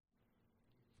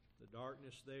The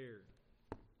darkness there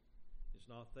is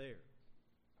not there.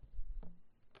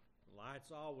 The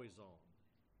light's always on.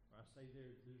 I say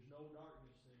there's no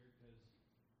darkness there because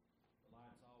the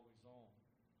light's always on.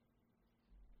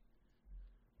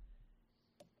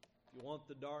 If you want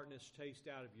the darkness chased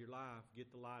out of your life,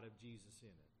 get the light of Jesus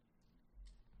in it.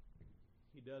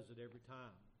 He does it every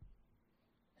time.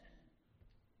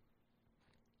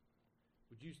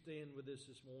 Would you stand with us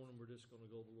this morning? We're just going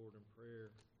to go to the Lord in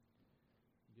prayer.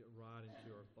 Get right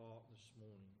into our thought this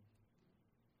morning.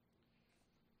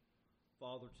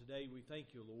 Father, today we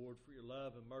thank you, Lord, for your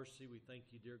love and mercy. We thank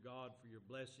you, dear God, for your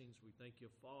blessings. We thank you,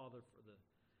 Father, for the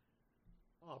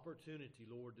opportunity,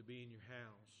 Lord, to be in your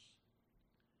house.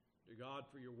 Dear God,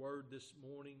 for your word this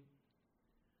morning.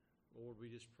 Lord,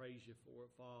 we just praise you for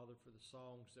it, Father, for the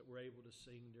songs that we're able to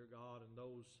sing, dear God, and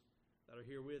those that are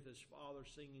here with us, Father,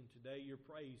 singing today your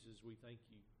praises. We thank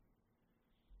you.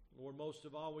 Lord, most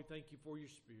of all, we thank you for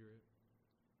your Spirit.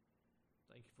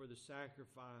 Thank you for the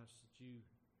sacrifice that you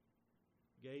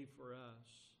gave for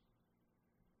us,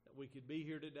 that we could be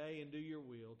here today and do your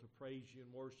will to praise you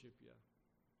and worship you.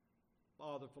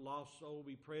 Father, for lost soul,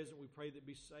 be present. We pray that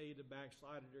be saved and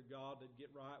backslided, dear God, that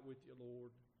get right with you,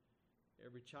 Lord.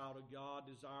 Every child of God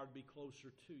desire to be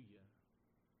closer to you.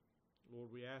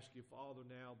 Lord, we ask you, Father,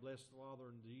 now, bless the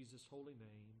Father in Jesus' holy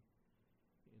name,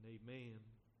 and amen.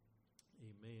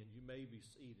 Amen. You may be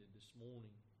seated this morning.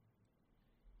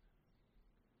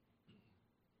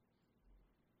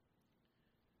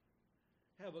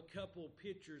 Have a couple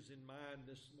pictures in mind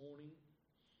this morning,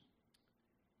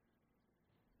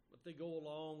 but they go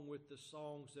along with the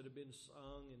songs that have been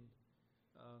sung. And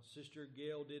Sister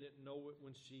Gail didn't know it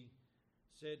when she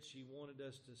said she wanted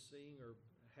us to sing, or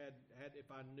had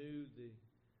if I knew the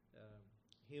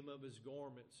hymn of his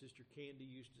garment Sister Candy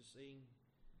used to sing.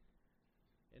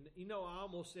 And you know, I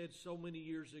almost said so many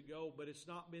years ago, but it's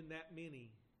not been that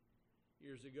many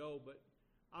years ago. But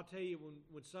I'll tell you,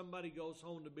 when somebody goes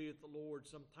home to be with the Lord,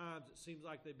 sometimes it seems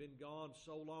like they've been gone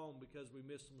so long because we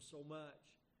miss them so much.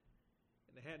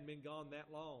 And they hadn't been gone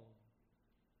that long.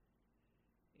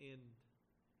 And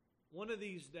one of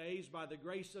these days, by the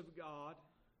grace of God,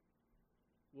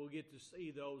 we'll get to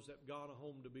see those that have gone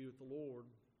home to be with the Lord,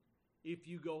 if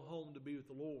you go home to be with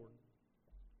the Lord.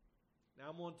 Now,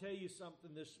 I'm going to tell you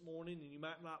something this morning, and you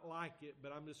might not like it,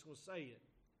 but I'm just going to say it.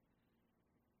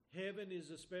 Heaven is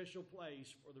a special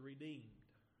place for the redeemed.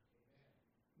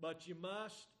 But you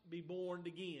must be born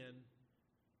again,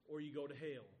 or you go to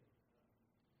hell.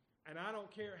 And I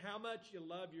don't care how much you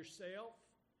love yourself,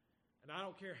 and I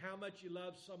don't care how much you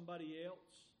love somebody else.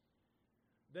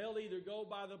 They'll either go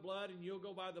by the blood and you'll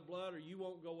go by the blood, or you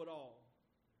won't go at all.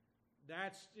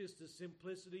 That's just the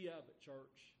simplicity of it,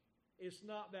 church. It's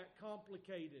not that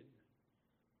complicated.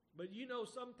 But you know,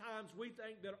 sometimes we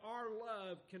think that our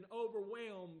love can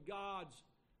overwhelm God's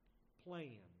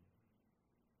plan.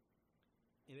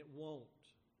 And it won't.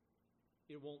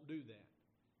 It won't do that.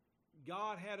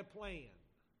 God had a plan.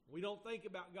 We don't think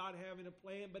about God having a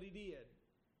plan, but He did.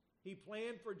 He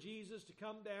planned for Jesus to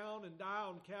come down and die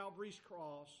on Calvary's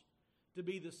cross, to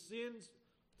be the sins,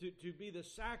 to be the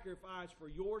sacrifice for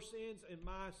your sins and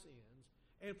my sins,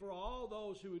 and for all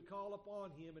those who would call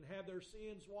upon Him and have their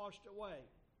sins washed away.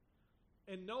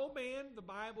 And no man, the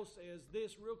Bible says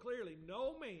this real clearly,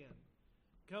 no man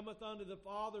cometh unto the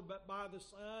Father but by the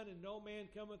Son, and no man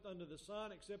cometh unto the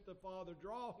Son except the Father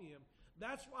draw him.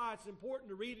 That's why it's important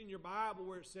to read in your Bible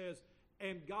where it says,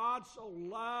 and God so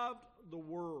loved the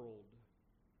world.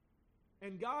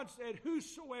 And God said,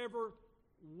 whosoever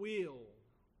will.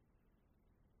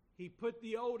 He put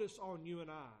the onus on you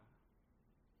and I.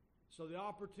 So the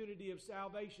opportunity of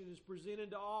salvation is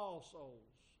presented to all souls.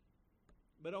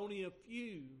 But only a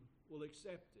few will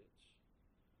accept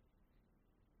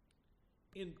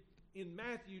it. In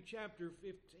Matthew chapter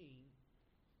 15,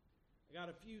 I got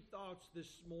a few thoughts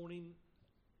this morning.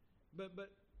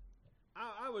 But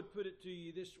I would put it to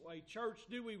you this way. Church,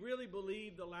 do we really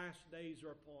believe the last days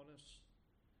are upon us?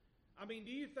 I mean,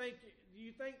 do you think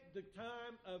the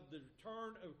time of the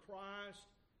return of Christ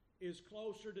is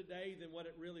closer today than what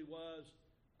it really was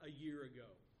a year ago?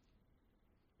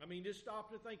 I mean, just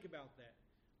stop to think about that.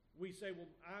 We say, well,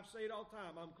 I say it all the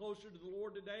time, I'm closer to the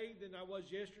Lord today than I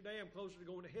was yesterday. I'm closer to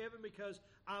going to heaven because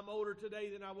I'm older today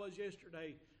than I was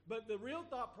yesterday. But the real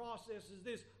thought process is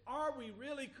this: are we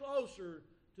really closer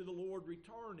to the Lord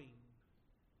returning?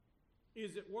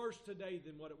 Is it worse today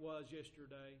than what it was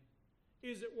yesterday?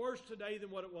 Is it worse today than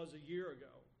what it was a year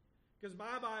ago? Because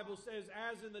my Bible says,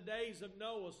 as in the days of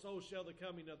Noah, so shall the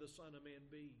coming of the Son of Man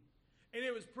be. And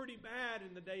it was pretty bad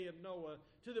in the day of Noah,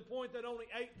 to the point that only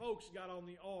 8 folks got on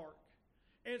the ark.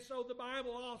 And so the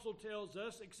Bible also tells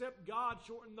us, except God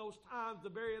shorten those times, the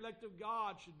very elect of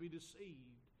God should be deceived.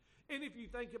 And if you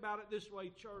think about it this way,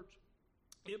 church,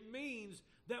 it means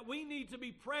that we need to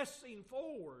be pressing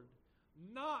forward,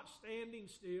 not standing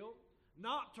still,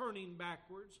 not turning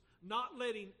backwards, not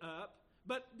letting up,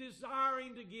 but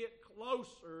desiring to get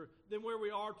closer than where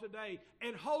we are today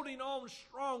and holding on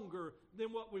stronger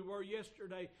than what we were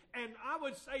yesterday. And I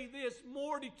would say this,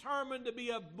 more determined to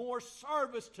be of more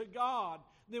service to God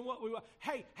than what we were.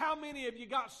 Hey, how many of you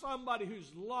got somebody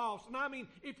who's lost? And I mean,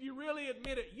 if you really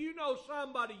admit it, you know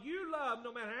somebody you love,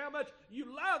 no matter how much you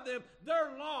love them,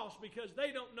 they're lost because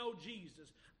they don't know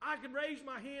Jesus. I can raise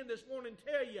my hand this morning and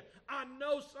tell you, I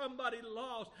know somebody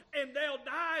lost, and they'll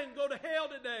die and go to hell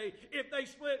today if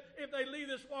they leave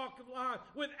this walk of life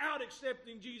without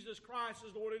accepting Jesus Christ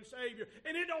as Lord and Savior.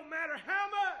 And it don't matter how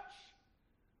much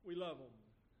we love them.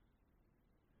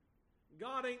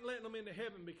 God ain't letting them into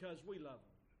heaven because we love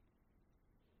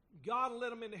them. God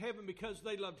let them into heaven because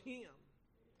they loved Him.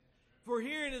 For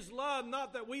herein is love,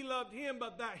 not that we loved Him,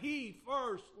 but that He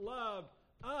first loved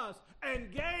us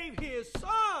and gave His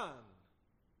Son.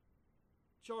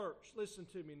 Church, listen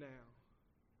to me now.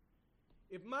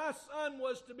 If my son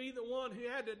was to be the one who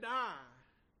had to die,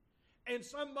 and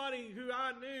somebody who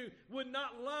I knew would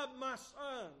not love my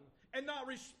son and not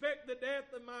respect the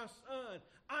death of my son,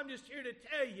 I'm just here to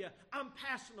tell you, I'm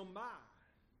passing them by.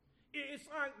 It's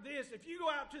like this. If you go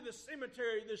out to the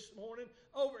cemetery this morning,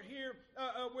 over here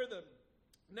where the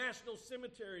National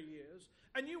Cemetery is,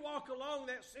 and you walk along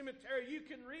that cemetery, you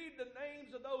can read the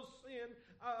names of those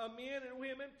men and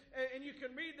women, and you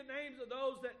can read the names of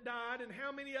those that died, and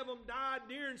how many of them died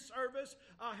during service,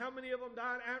 how many of them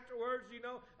died afterwards. You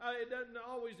know, it doesn't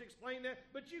always explain that,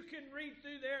 but you can read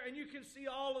through there, and you can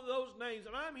see all of those names.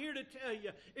 And I'm here to tell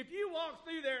you, if you walk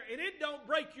through there and it don't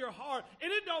break your heart, and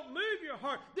it don't move your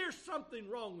heart, there's something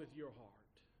wrong with your heart.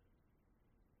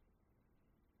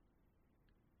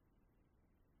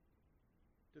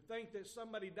 To think that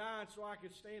somebody died so I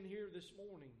could stand here this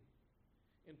morning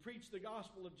and preach the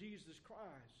gospel of Jesus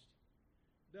Christ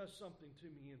does something to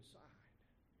me inside.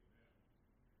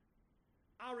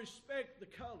 I respect the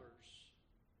colors.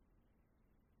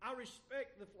 I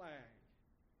respect the flag.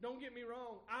 Don't get me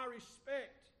wrong. I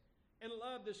respect and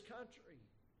love this country.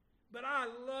 But I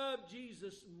love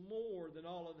Jesus more than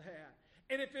all of that.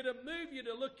 And if it'll move you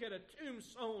to look at a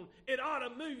tombstone, it ought to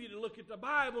move you to look at the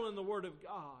Bible and the Word of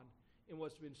God and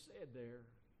what's been said there.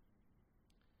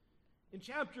 In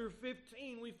chapter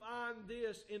 15, we find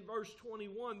this in verse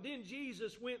 21. Then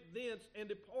Jesus went thence and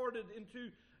departed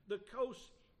into the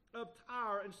coast of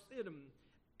Tyre and Sidon.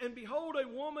 And behold, a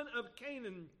woman of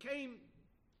Canaan came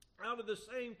out of the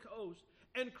same coast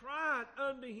and cried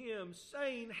unto him,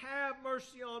 saying, Have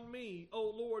mercy on me,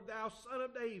 O Lord, thou son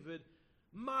of David.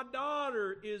 My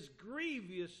daughter is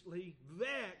grievously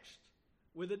vexed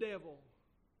with the devil.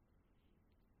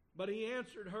 But he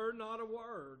answered her not a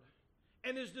word.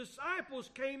 And his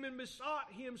disciples came and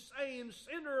besought him, saying,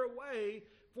 Send her away,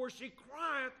 for she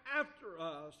crieth after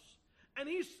us. And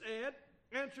he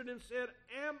answered and said,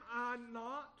 Am I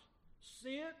not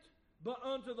sent but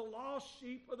unto the lost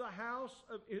sheep of the house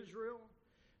of Israel?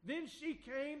 Then she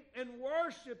came and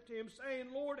worshipped him, saying,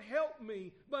 Lord, help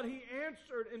me. But he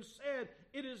answered and said,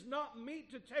 It is not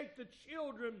meet to take the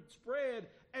children's bread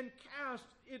and cast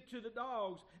it to the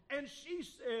dogs. And she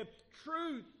said,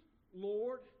 Truth,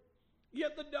 Lord.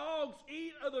 Yet the dogs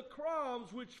eat of the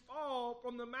crumbs which fall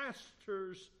from the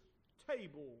master's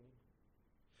table.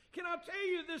 Can I tell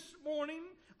you this morning,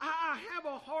 I have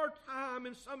a hard time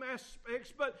in some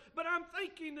aspects, but I'm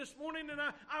thinking this morning, and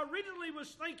I originally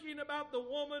was thinking about the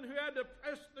woman who had to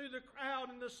press through the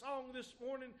crowd in the song this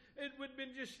morning. It would have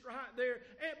been just right there.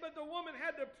 But the woman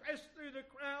had to press through the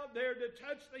crowd there to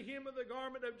touch the hem of the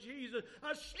garment of Jesus.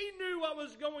 She knew what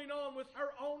was going on with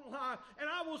her own life. And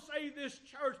I will say this,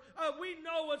 church, we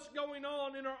know what's going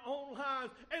on in our own lives.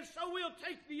 And so we'll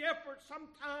take the effort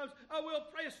sometimes. We'll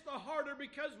press the harder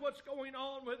because what's going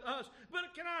on with us.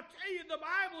 But can I tell you, the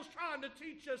Bible's trying to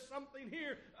teach us something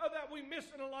here that we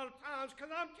miss in a lot of times.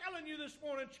 Because I'm telling you this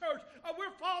morning, church,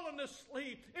 we're falling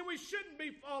asleep, and we shouldn't be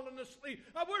falling asleep.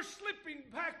 We're slipping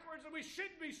backwards, and we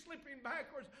shouldn't be slipping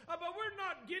backwards. But we're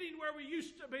not getting where we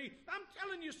used to be. I'm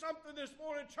telling you something this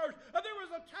morning, church. There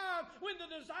was a time when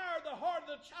the desire of the heart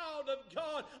of the child of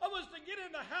God was to get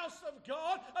in the house of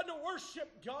God and to worship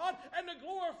God and to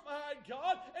glorify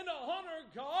God and to honor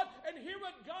God and hear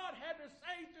what God had to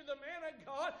say through the man of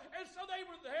God. And so they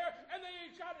were there, and they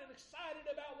got excited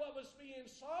about what was being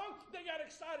sung. They got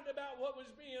excited about what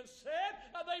was being said.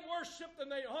 They worshiped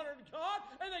and they honored God,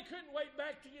 and they couldn't wait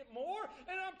back to get more.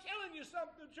 And I'm telling you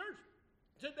something, church.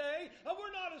 today.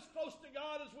 We're not as close to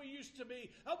God as we used to be.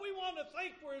 We want to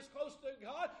think we're as close to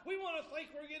God. We want to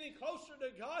think we're getting closer to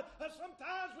God.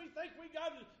 Sometimes we think we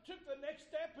took the next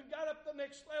step and got up the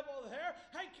next level there.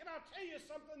 Hey, can I tell you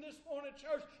something this morning,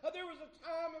 church? There was a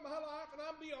time in my life, and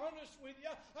I'll be honest with you,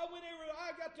 whenever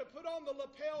I got to put on the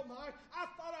lapel mic, I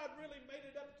thought I'd really made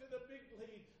it up to the big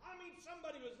league. I mean,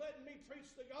 somebody was letting me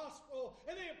preach the gospel,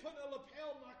 and they had put a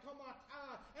lapel mic on my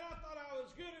tie, and I thought I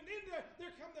was good. And then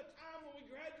there come the time when we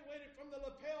graduated from the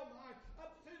lapel mic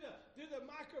up to the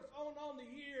microphone on the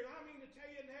ear. And I mean to tell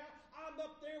you now, I'm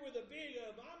up there with the big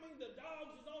of them. I mean, the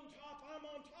dogs is on top, I'm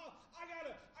on top. I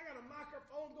got a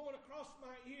microphone going across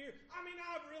my ear. I mean,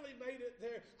 I've really made it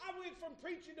there. I went from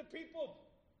preaching to people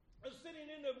sitting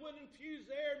in the wooden pews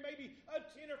there, maybe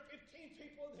 10 or 15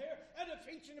 people there, and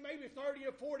preaching to maybe 30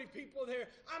 or 40 people there.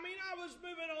 I mean, I was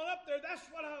moving on up there. That's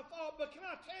what I thought. But can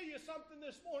I tell you something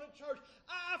this morning, church?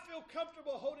 I feel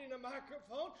comfortable holding a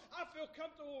microphone. I feel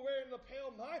comfortable wearing the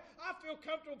lapel mic. I feel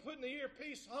comfortable putting the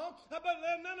earpiece on. But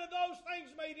none of those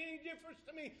things made any difference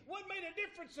to me. What made a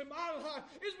difference in my life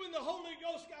is when the Holy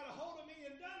Ghost got a hold of me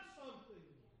and done something.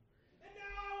 And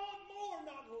now I want more,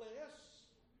 not less.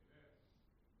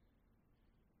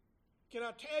 Can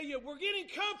I tell you, we're getting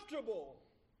comfortable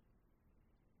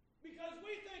because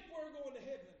we think we're going to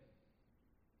heaven.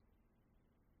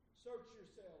 Search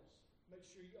yourselves. Make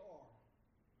sure you are.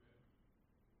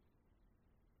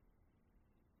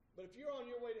 But if you're on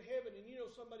your way to heaven and you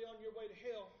know somebody on your way to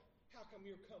hell, how come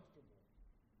you're comfortable?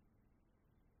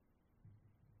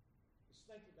 Let's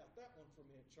think about that one for a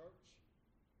minute, church.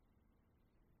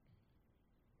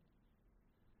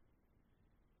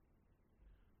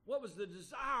 What was the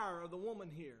desire of the woman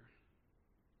here?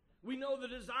 We know the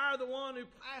desire of the one who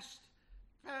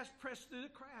pressed through the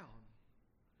crowd.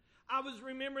 I was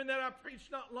remembering that I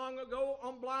preached not long ago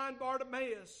on blind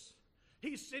Bartimaeus.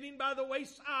 He's sitting by the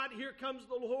wayside. Here comes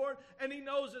the Lord, and he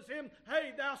knows it's him.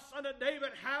 Hey, thou son of David,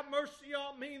 have mercy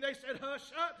on me. They said,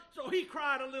 hush up. So he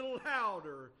cried a little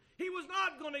louder. He was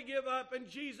not going to give up, and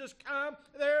Jesus came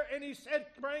there, and he said,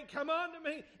 come unto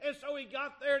me. And so he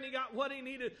got there, and he got what he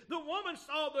needed. The woman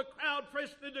saw the crowd,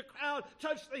 pressed through the crowd,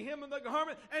 touched the hem of the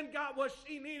garment, and got what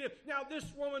she needed. Now,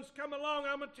 this woman's come along.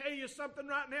 I'm going to tell you something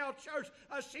right now, church.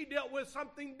 She dealt with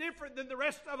something different than the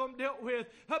rest of them dealt with,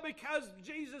 because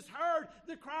Jesus heard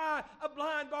the cry of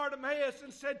blind Bartimaeus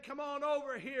and said, come on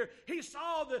over here. He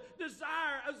saw the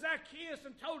desire of Zacchaeus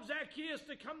and told Zacchaeus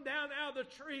to come down out of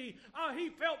the tree. He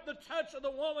felt the touch of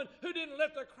the woman who didn't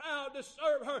let the crowd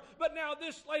disturb her. But now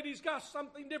this lady's got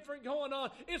something different going on.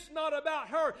 It's not about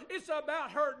her. It's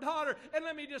about her daughter. And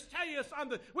let me just tell you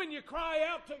something. When you cry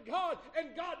out to God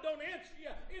and God don't answer you,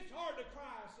 it's hard to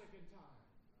cry a second time.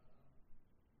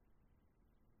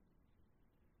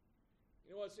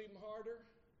 You know what's even harder?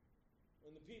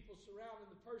 When the people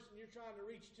surrounding the person you're trying to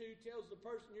reach to tells the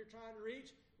person you're trying to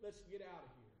reach, let's get out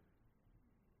of here.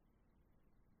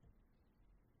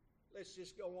 Let's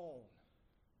just go on.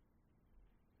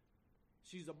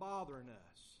 She's bothering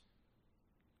us.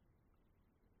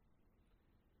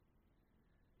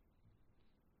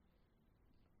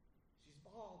 She's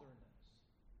bothering us.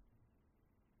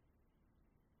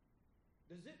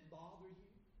 Does it bother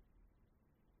you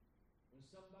when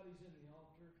somebody's in the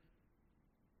altar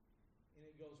and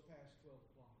it goes past 12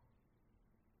 o'clock?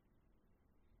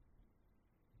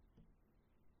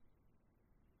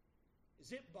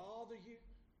 Does it bother you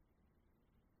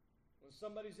when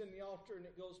somebody's in the altar and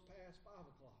it goes past 5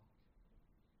 o'clock?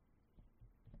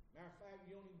 Matter of fact,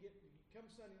 you only come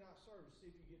Sunday night service, see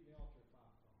if you get in the altar at 5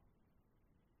 o'clock.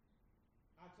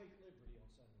 I take liberty on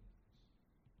Sunday nights.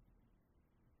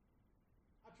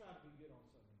 I try to be good on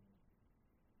Sunday night.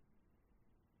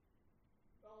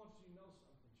 But I want you to know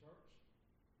something, church.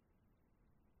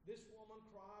 This woman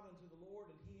cried unto the Lord,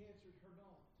 and he answered her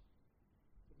not,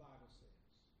 the Bible says.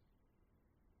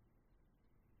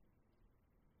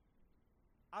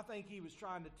 I think he was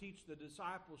trying to teach the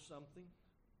disciples something.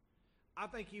 I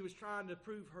think he was trying to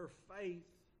prove her faith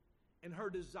and her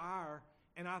desire,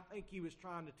 and I think he was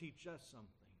trying to teach us something.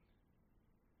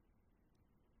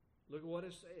 Look at what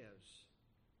it says.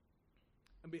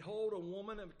 And behold, a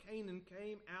woman of Canaan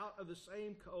came out of the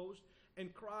same coast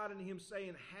and cried unto him,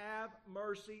 saying, have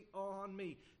mercy on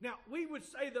me. Now, we would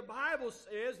say the Bible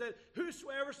says that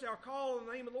whosoever shall call on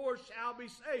the name of the Lord shall be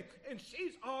saved. And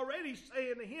she's already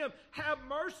saying to him, have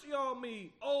mercy on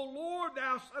me, O Lord,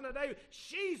 thou son of David.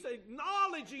 She's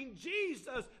acknowledging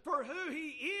Jesus for who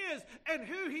he is and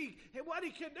what he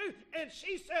can do. And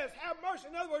she says, have mercy.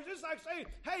 In other words, it's like saying,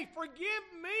 hey, forgive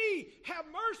me. Have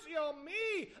mercy on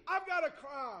me. I've got a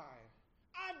cry.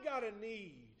 I've got a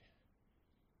need.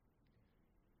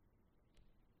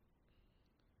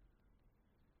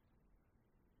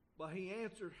 But he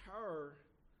answered her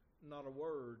not a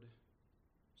word.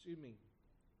 Excuse me.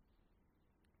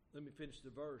 Let me finish the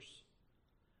verse.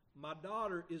 My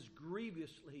daughter is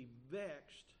grievously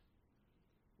vexed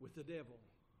with the devil.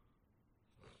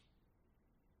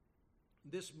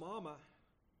 This mama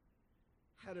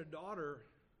had a daughter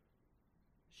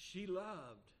she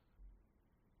loved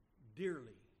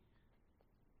dearly.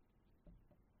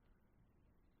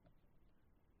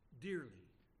 Dearly.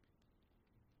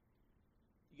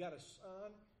 You got a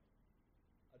son,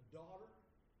 a daughter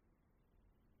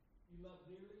you love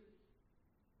dearly,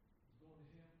 is going to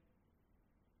hell.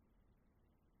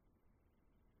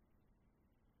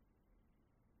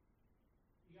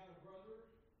 You got a brother,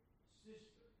 a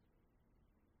sister,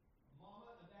 a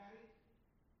mama, a daddy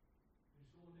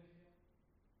who's going to hell.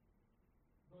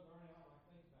 Brother Ernie, I like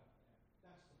to think about that.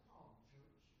 That's the problem,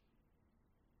 church.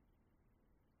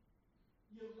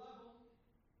 You love them.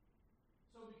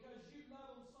 So because you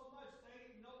love them so much, there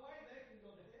ain't no way they can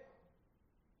go to hell.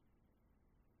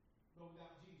 But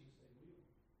without Jesus, they will.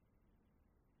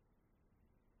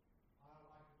 I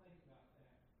like to think about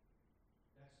that.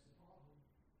 That's the problem.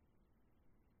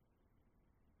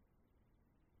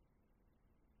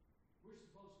 We're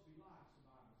supposed to be lights, the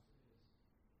Bible says.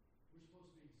 We're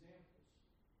supposed to be examples.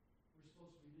 We're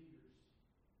supposed to be leaders.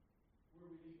 Where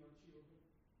are we leading our children?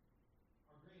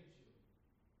 Our grandchildren?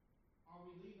 Are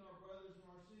we leading our brothers and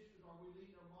our sisters? Are we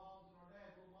leading our moms and our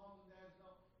dads? Well, moms and dads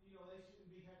don't, they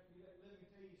shouldn't be have to be led. Let me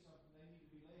tell you something. They need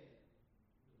to be led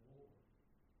to the Lord.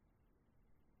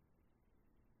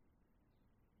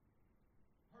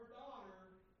 Her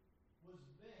daughter was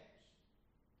vexed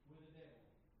with the devil.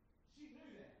 She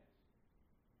knew that.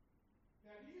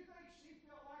 Now, do you think she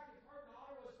felt like if her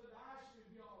daughter was to die, she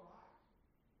would be all right?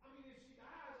 I mean, if she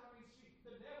dies,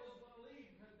 the devil's going to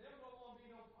leave because the devil don't want to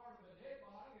be no part of a dead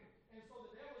body. And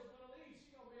so the devil's going to leave.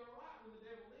 She's going to be all right when the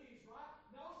devil leaves, right?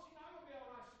 No, she's not going to be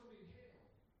all right. She's going to be in hell.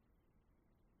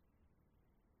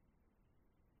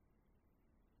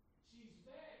 She's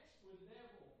vexed with the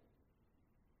devil.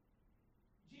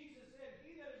 Jesus said,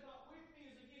 "He that is not with me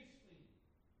is against me."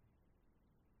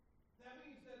 That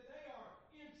means that they are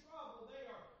in trouble.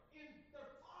 They're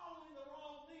following the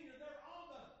wrong leader. They're on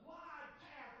the wide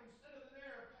path instead of the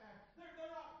narrow path.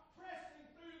 They're not pressing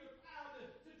through the crowd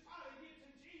to try to get to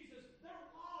Jesus. They're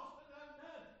lost and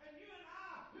undone. And you and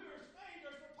I, who are saved,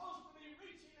 are supposed to be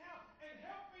reaching out and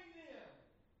helping them.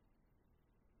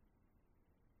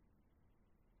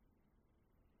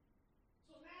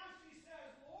 So now she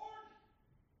says, "Lord,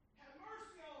 have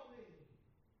mercy on me,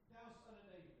 thou son of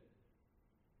David."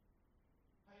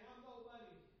 Hey, I'm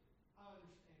nobody. I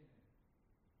understand that.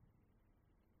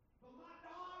 But my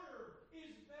daughter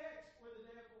is vexed with the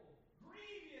devil,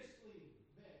 grievously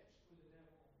vexed with the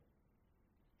devil.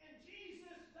 And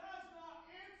Jesus does not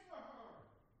answer her.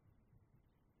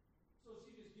 So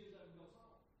she just gives up and goes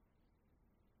home.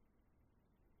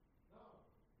 No.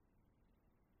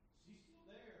 She's still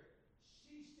there.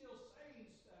 She's still saying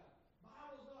stuff.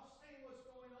 Bible's not saying what's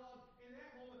going on in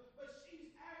that moment, but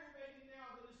she's aggravating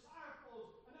now the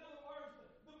disciples. In other words,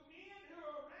 the men who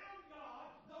are around God,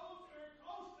 those who are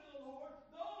close to the Lord,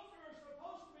 those who are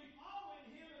supposed to be following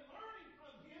Him and learning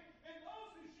from Him, and those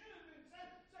who should have been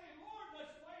saying, "Lord,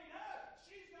 let's wait up.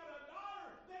 She's got a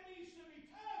daughter that needs to be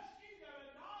touched. She's got a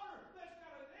daughter that's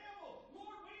got a devil.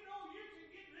 Lord, we know you can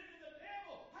get rid of the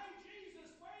devil. Hey, Jesus,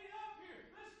 wait up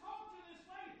here. Let's talk to this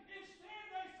lady." Instead,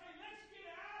 they say, "Let's get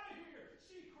out of here."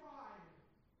 She cried.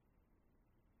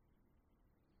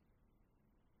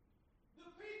 The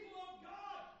people of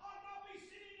God ought not be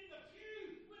sitting in the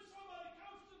pew when somebody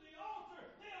comes to the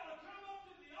altar. They ought to come up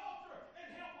to the altar and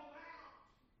help them out.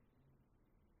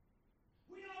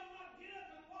 We ought not get up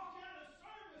and walk out of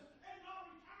service and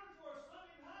not return for a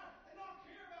Sunday night and not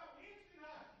care about Wednesday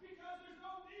night because there's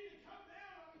no need to come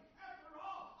down. I mean, after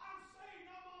all, I'm saved.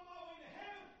 I'm on my way to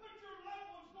heaven, but your loved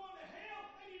one's going to hell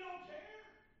and you don't care.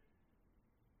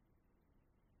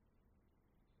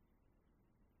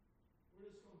 We're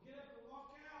just going to get up and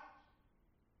walk out.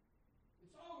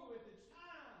 It's over with. It's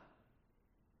time.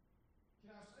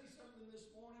 Can I say something this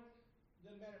morning?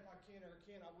 Doesn't matter if I can or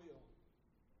can't, I will.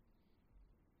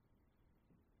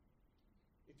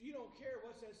 If you don't care,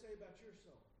 what's that say about your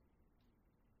soul?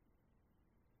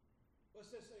 What's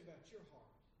that say about your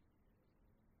heart?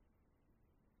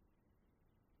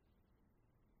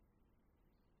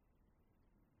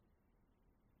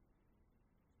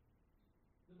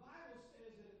 The Bible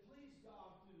says that it pleased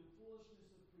God through the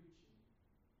foolishness of preaching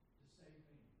to save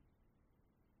men.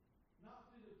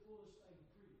 Not through the foolish thing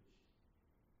preached.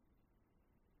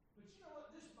 But you know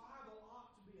what? This Bible ought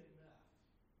to be enough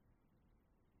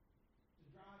to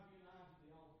drive you and I to the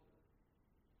altar.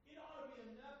 It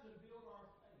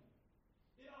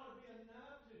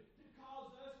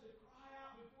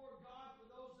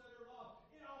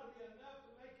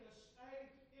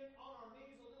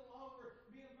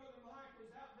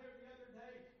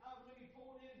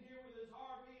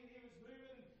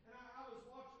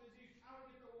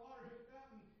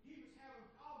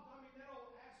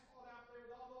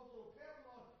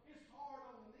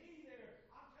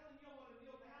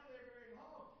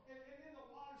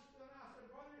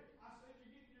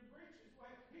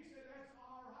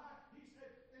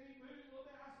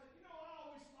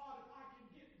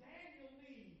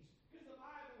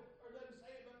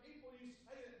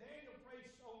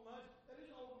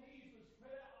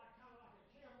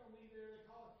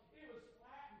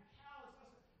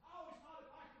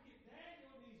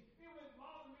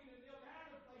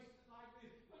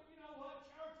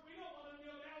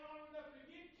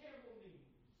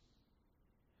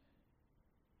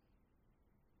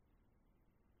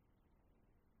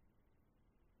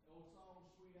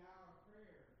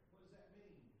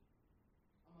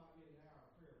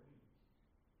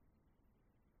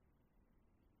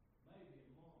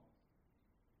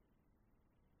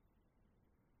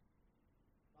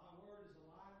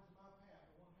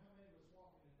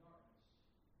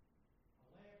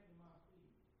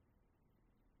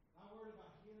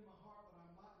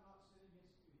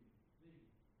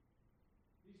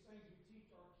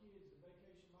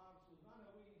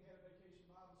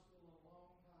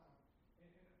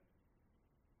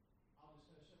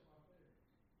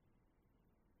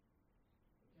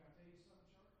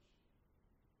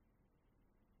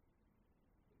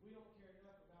we don't care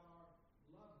enough about our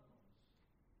loved ones.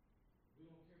 We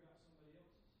don't care about somebody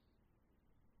else's.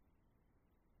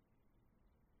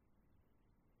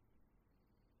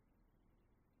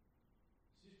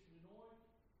 Sister Denoy,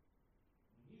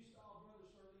 when you saw Brother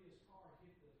Serlia's car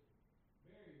hit the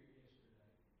barrier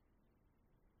yesterday,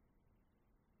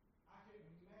 I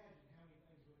couldn't imagine how many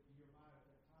things went through your mind at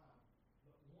that time.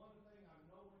 But one thing I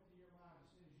know went through your mind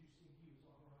as soon as you seen he was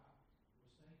all right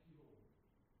was thank you, Lord.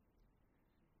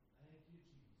 Thank you,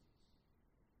 Jesus.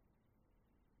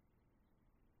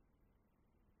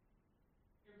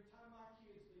 Every time my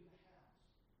kids leave the house,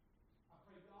 I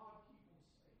pray God keep them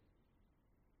safe.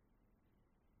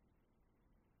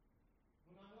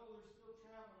 When I know they're still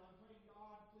traveling, I'm praying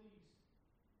God please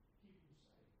keep them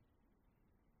safe.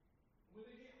 When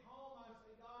they get home, I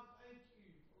say, God, thank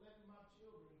you for letting my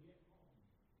children get home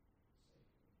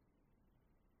safely.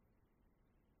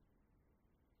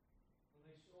 When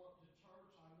they show up to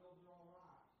church, I know they're all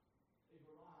right. They've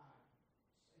arrived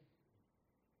safely.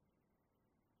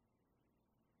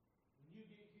 When you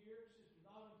get here, Sister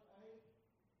Donna Faye,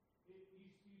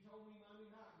 you told me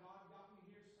Monday night, God got me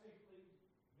here safely.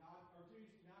 Or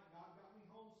Tuesday night, God got me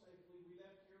home safely. We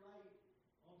left here late.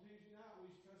 On Tuesday night, we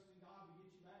was trusting God to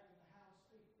get you back to the house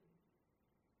safely.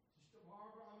 Sister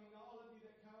Barbara, all of you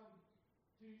that come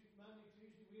Monday,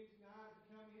 Tuesday, Wednesday night, if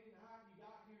you come in tonight, you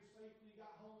got here safely, you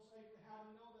got home safely. How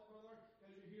do you know that, brother?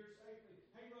 Because you're here safely.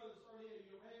 Hey, Brother Serlia,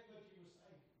 you ran, but you were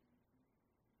safe.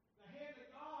 The hand of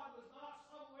God was not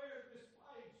somewhere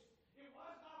misplaced. It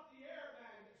was not the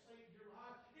airbag that saved your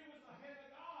life. It was the hand of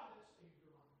God that saved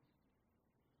your life.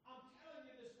 I'm telling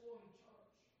you this morning,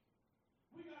 church.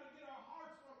 We got to get our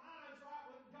hearts and our minds right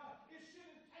with God. It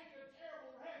shouldn't take a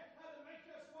terrible wreck to make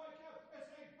us wake up and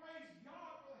say, praise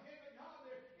God for the hand of God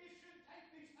there. It shouldn't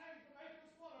take these things to make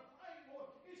us want to pray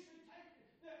more. It should take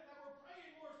that we're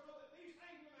praying more so that these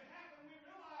things, when they happen, we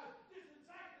realize this is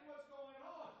exactly what's going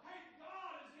on. Hey,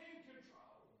 God is in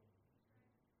control.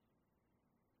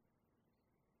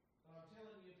 But I'm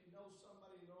telling you, if you know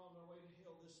somebody they're on their way to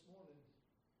hell this morning,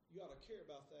 you ought to care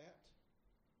about that.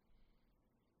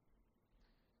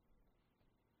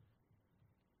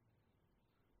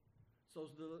 So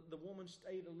the woman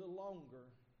stayed a little longer.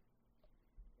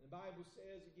 The Bible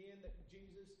says again that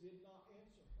Jesus did not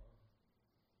answer her.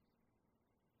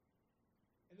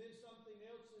 And then something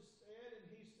else is said,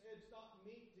 and he said it's not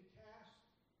meet to cast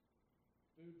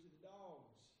food to the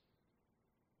dogs.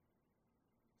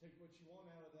 Take what you want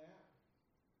out of that.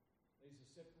 There's a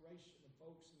separation of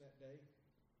folks in that day.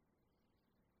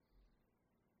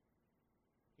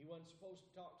 He wasn't supposed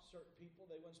to talk to certain people.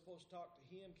 They weren't supposed to talk to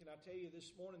him. Can I tell you this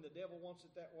morning, the devil wants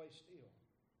it that way still.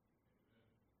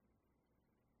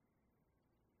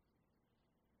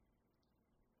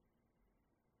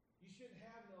 You shouldn't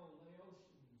have no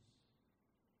Laotians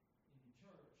in your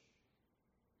church.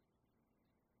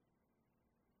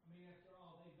 After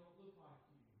all, they don't look like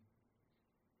you.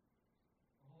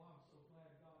 Oh, I'm so glad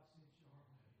God sent you our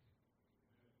way.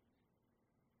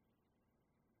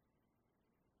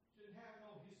 Shouldn't have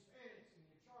no Hispanics in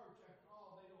your church. After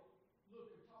all, they don't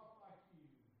look or talk like you.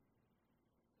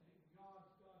 Thank God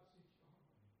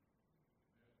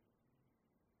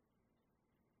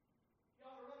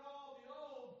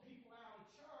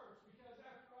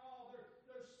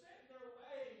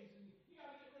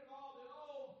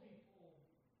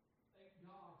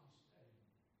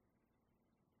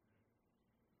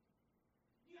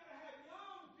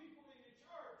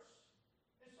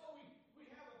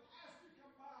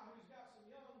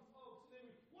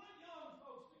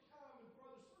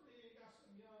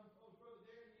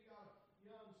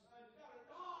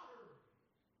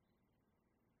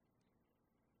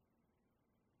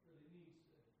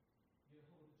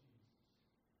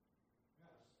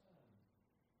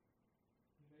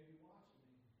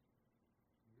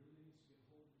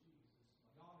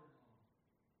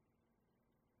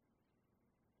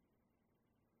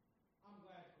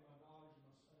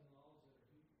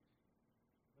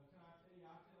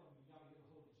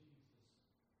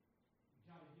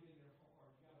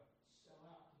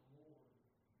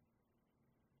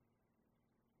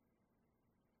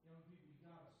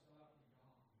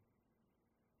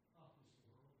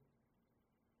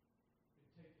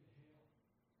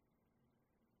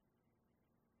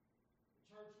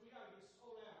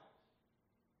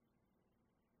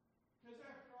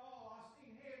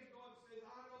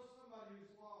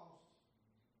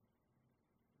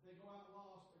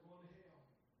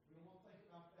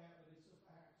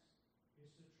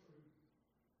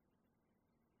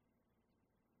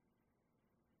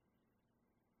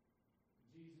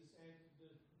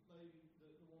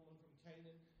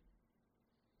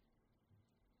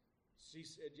She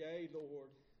said, Yea,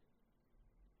 Lord.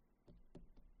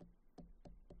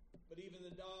 But even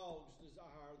the dogs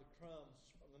desire the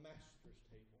crumbs from the master's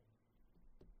table.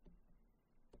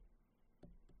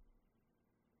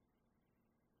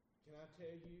 Can I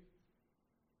tell you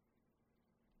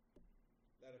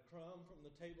that a crumb from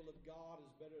the table of God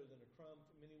is better than a crumb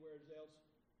from anywhere else?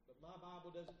 But my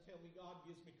Bible doesn't tell me God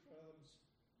gives me crumbs.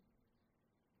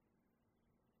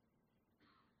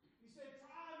 He said,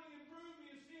 try me and prove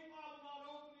me and see if I will not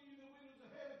open to you the windows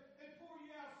of heaven and pour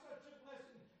you out such a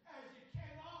blessing as you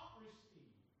cannot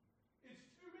receive. It's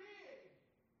too big.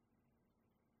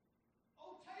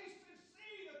 Oh, taste and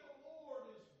see that the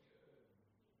Lord is good.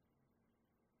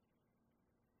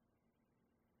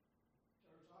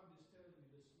 Church, I'm just telling you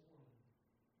this morning,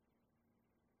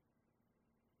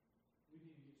 we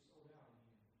need to get sold out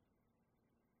again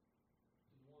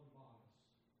to the one who bought us.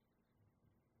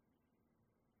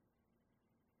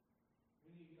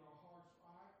 We need to get our hearts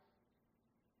right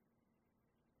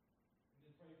and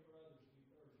then pray for others to get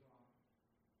theirs right.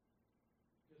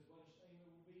 Because what a shame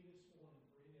it will be this morning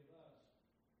for any of us.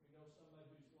 We know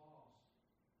somebody who's lost.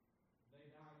 They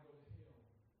die and go to hell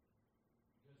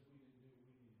because we didn't do what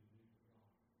we needed to do for God.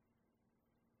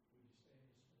 Would you stand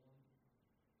this morning?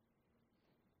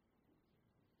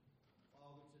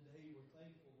 Father, today we're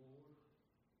thankful, Lord.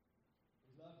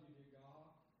 We love you, dear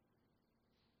God.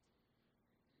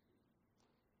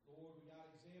 Lord, we got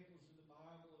examples in the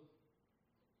Bible of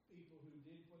people who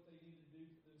did what they needed to do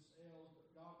for themselves.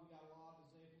 But God, we got a lot of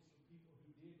examples from people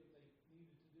who did what they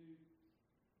needed to do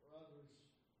for others.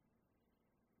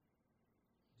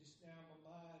 Just now in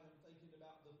my mind, I'm thinking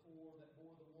about the four that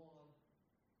bore the one.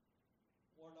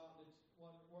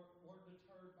 Weren't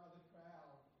deterred by the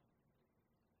crowd,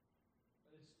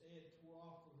 but instead tore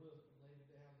off the